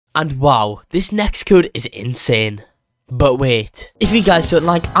And wow, this next code is insane. But wait, if you guys don't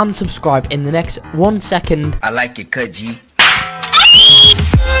like and subscribe in the next 1 second. I like it, G.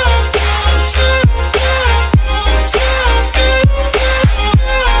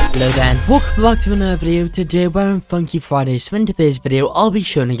 Hello then, welcome back to another video. Today we're on Funky Friday, so in today's video I'll be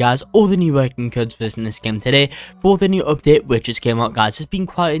showing you guys all the new working codes within this game today for the new update which just came out, guys. There's been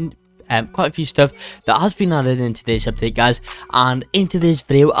quite a few stuff that has been added into this update, guys, and into this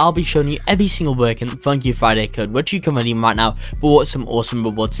video I'll be showing you every single working Funky Friday code which you can redeem right now for some awesome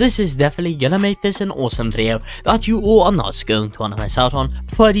rewards. This is definitely gonna make this an awesome video that you all are not going to want to miss out on.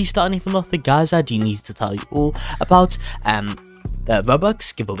 Before I do start anything off, guys, I do need to tell you all about the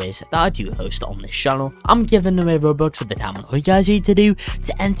Roblox giveaways that I do host on this channel. I'm giving away Roblox at the time, and all you guys need to do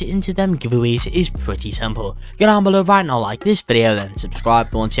to enter into them giveaways is pretty simple. Go down below right now, like this video, then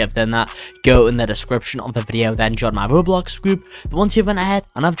subscribe. Once you have done that, go in the description of the video, then join my Roblox group. Once you went ahead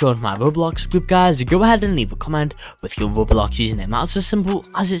and I've joined my Roblox group, guys, go ahead and leave a comment with your Roblox username. That's as simple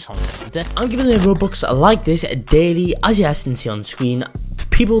as it sounds. I'm giving away Roblox like this daily, as you guys can see on screen, to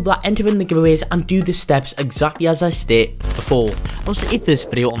people that enter in the giveaways and do the steps exactly as I stated before. Also, if this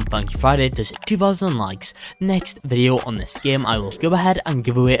video on Funky Friday does 2,000 likes, next video on this game I will go ahead and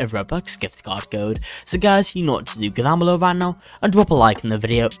give away a Roblox gift card code. So guys, you know what to do. Go down below right now and drop a like in the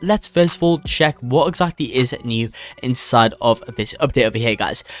video. Let's first of all check what exactly is new inside of this update over here,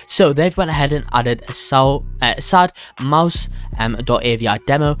 guys. So they've went ahead and added a sad mouse .avi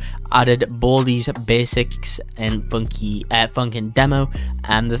demo, added BALDI's basics and funkin demo,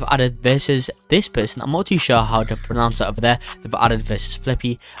 and they've added versus this person. I'm not too sure how to pronounce it over there. They've added versus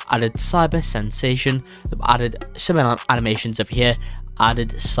Flippy, added cyber sensation, they've added some animations over here, added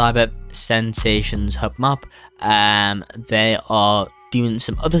cyber sensations hub map. They are doing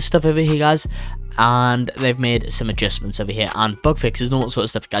some other stuff over here, guys, and they've made some adjustments over here and bug fixes and all that sort of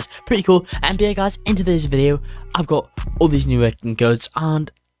stuff, guys. Pretty cool. And yeah, guys, into this video I've got all these new working codes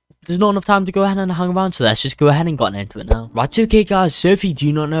and there's not enough time to go ahead and hang around, so let's just go ahead and get into it now. Right, okay guys, so if you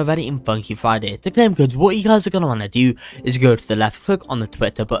do not know already, in Funky Friday to claim codes, what you guys are going to want to do is go to the left, click on the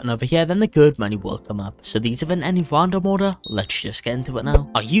Twitter button over here, then the code menu will come up. So these are in any random order. Let's just get into it now.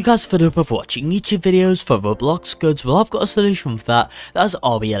 Are you guys fed up of watching YouTube videos for Roblox codes? Well, I've got a solution for that. That's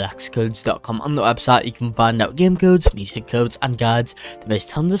RBLXcodes.com. On the website you can find out game codes, music codes and guides. There's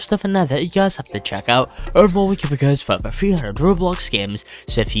tons of stuff in there that you guys have to check out. Overall, we give codes for over 300 Roblox games,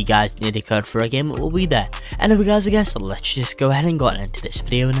 so if you guys need a code for a game, it will be there. Anyway guys, I guess let's just go ahead and get into this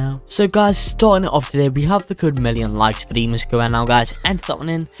video now. So guys, starting it off today, we have the code million likes for demons going now, guys. Enter that one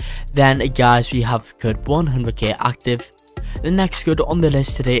in. Then guys, we have the code 100k active. The next code on the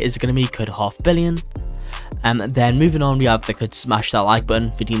list today is going to be code 500 million. Then moving on, we have the code smash that like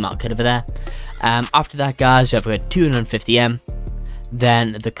button, redeem that code over there. After that guys, we have the code 250m.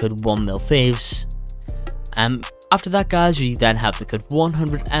 Then the code 1 mil faves. After that guys, we then have the code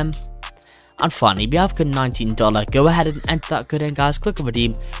 100m. And finally, we have code $19. Go ahead and enter that code in, guys. Click on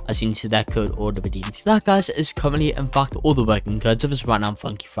redeem as you can see that code order redeemed. That guys is currently in fact all the working codes of us right now on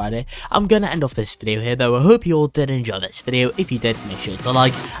Funky Friday. I'm gonna end off this video here though. I hope you all did enjoy this video. If you did, make sure to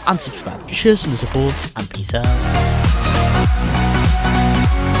like and subscribe to show some support, and peace out.